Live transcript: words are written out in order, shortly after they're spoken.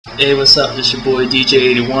Hey, what's up? This your boy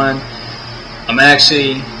DJ81. I'm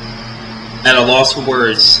actually at a loss for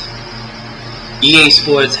words. EA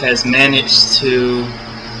Sports has managed to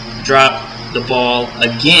drop the ball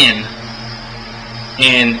again,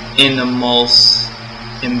 and in the most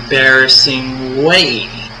embarrassing way.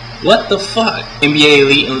 What the fuck? NBA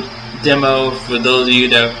Elite demo, for those of you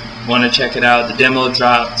that want to check it out, the demo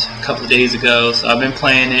dropped a couple of days ago, so I've been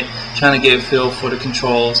playing it, trying to get a feel for the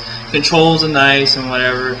controls. Controls are nice and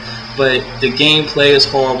whatever, but the gameplay is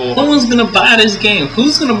horrible. No one's gonna buy this game.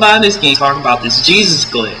 Who's gonna buy this game? Talk about this Jesus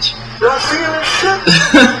glitch. Y'all seeing this shit? Yo,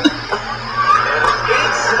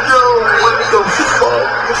 what the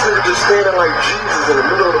fuck? This nigga just standing like Jesus in the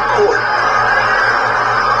middle of the court.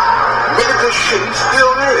 Look at this shit, he's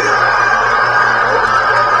still there.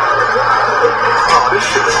 Oh, this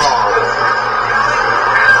shit is horrible.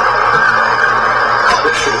 Oh,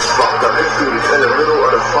 this shit is fucked up. This dude is in the middle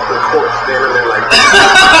of the fucking court standing there like this.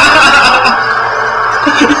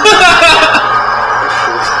 This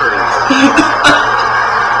shit is crazy.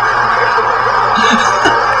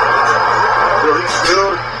 Yo, he's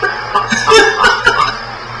still...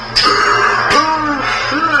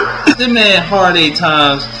 The man hard 8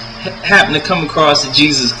 times happened to come across the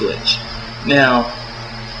Jesus glitch. Now,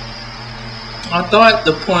 I thought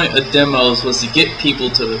the point of demos was to get people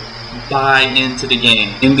to buy into the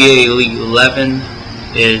game. NBA Elite 11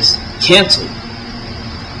 is canceled.